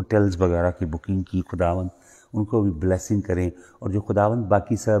जिन्होंने होटल्स वगैरह की बुकिंग की, खुदावंद उनको भी ब्लेसिंग करें. और जो खुदावंद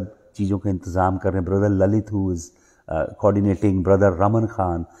बाकी सब चीज़ों का इंतज़ाम कर रहे हैं, brother Lalit who is coordinating, brother Raman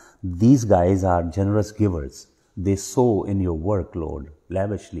Khan, these guys are generous givers. They sow in your work, Lord,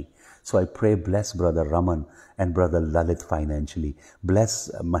 lavishly. So I pray, bless brother Raman and brother Lalit financially.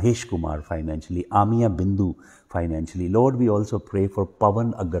 Bless Mahesh Kumar financially, Amia Bindu financially. Lord, we also pray for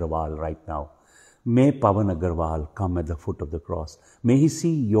Pavan Agarwal right now. May Pavan Agarwal come at the foot of the cross. May he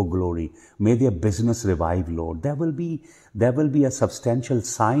see your glory. May their business revive, Lord. There will be a substantial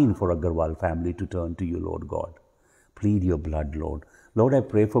sign for Agarwal family to turn to you, Lord God. Plead your blood, Lord. Lord, I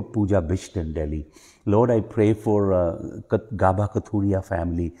pray for Pooja Bisht in Delhi. Lord, I pray for Gaba Kathuria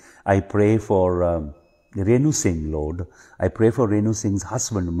family. I pray for Renu Singh, Lord. I pray for Renu Singh's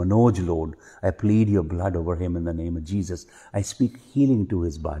husband, Manoj, Lord. I plead your blood over him in the name of Jesus. I speak healing to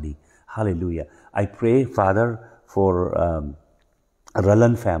his body. Hallelujah. I pray, Father, for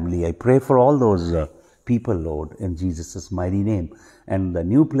Ralan family. I pray for all those people, Lord, in Jesus' mighty name. And the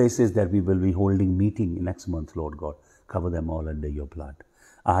new places that we will be holding meeting next month, Lord God, cover them all under your blood.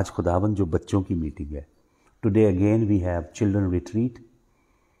 आज खुदावन जो बच्चों की meeting है. Today again we have children retreat.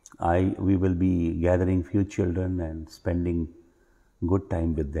 We will be gathering few children and spending good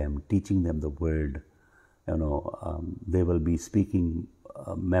time with them, teaching them the word. They will be speaking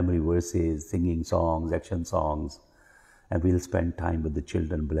memory verses, singing songs, action songs. And we'll spend time with the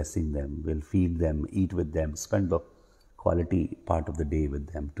children, blessing them. We'll feed them, eat with them, spend the quality part of the day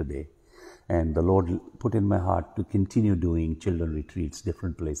with them today. And the Lord put in my heart to continue doing children retreats,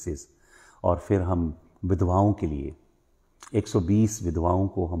 different places. और फिर हम विधवाओं के लिए 120 विधवाओं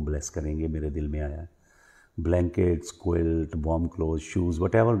को हम bless करेंगे, मेरे दिल में आया. Blankets, quilt, warm clothes, shoes,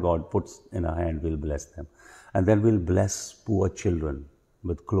 whatever God puts in our hand, we'll bless them. And then we'll bless poor children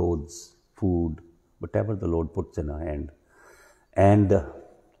with clothes, food, whatever the Lord puts in our hand. And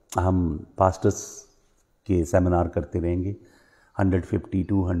हम pastors के seminar करते रहेंगे, 150,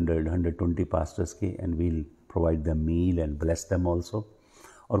 200, 120 pastors के, and we'll provide them meal and bless them also.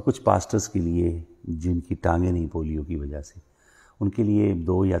 और कुछ pastors के लिए जिनकी टांगें नहीं पोलियो की वजह से, उनके लिए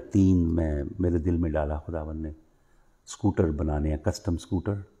 2 या 3 मेरे दिल में डाला खुदावन ने, स्कूटर बनाने हैं, कस्टम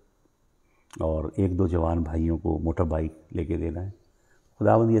स्कूटर, और 1-2 जवान भाइयों को मोटर बाइक लेके देना है.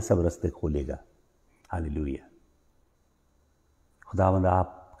 खुदावन ये सब रास्ते खोलेगा. हालेलुया. खुदावंद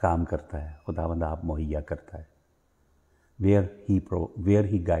आप काम करता है, खुदावंद आप मुहैया करता है. Where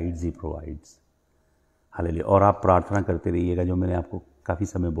he guides he provides. Hallelujah. और आप प्रार्थना करते रहिएगा, जो मैंने आपको काफ़ी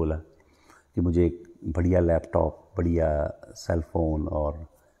समय बोला कि मुझे एक बढ़िया लैपटॉप, बढ़िया सेल फोन और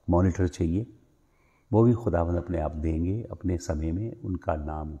मॉनिटर चाहिए, वो भी खुदावंद अपने आप देंगे अपने समय में. उनका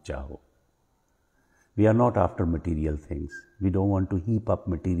नाम चाहो. We are not after material things. We don't want to heap up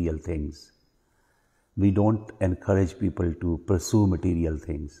material things. We don't encourage people to pursue material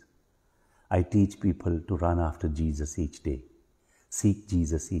things. I teach people to run after Jesus each day. Seek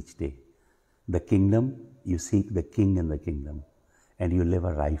Jesus each day. The kingdom, you seek the king in the kingdom, and you live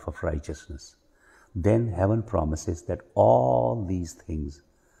a life of righteousness. Then heaven promises that all these things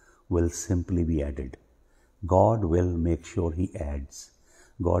will simply be added. God will make sure he adds.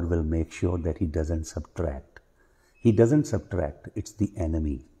 God will make sure that he doesn't subtract. He doesn't subtract. It's the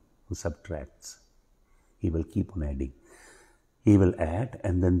enemy who subtracts. He will keep on adding. He will add,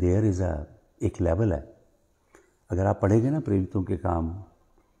 and then there is एक level है. अगर आप पढ़ेंगे ना प्रेरितों के काम,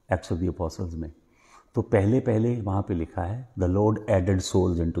 acts of the apostles में, तो पहले वहाँ पे लिखा है, the Lord added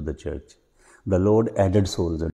souls into the church. The Lord added souls.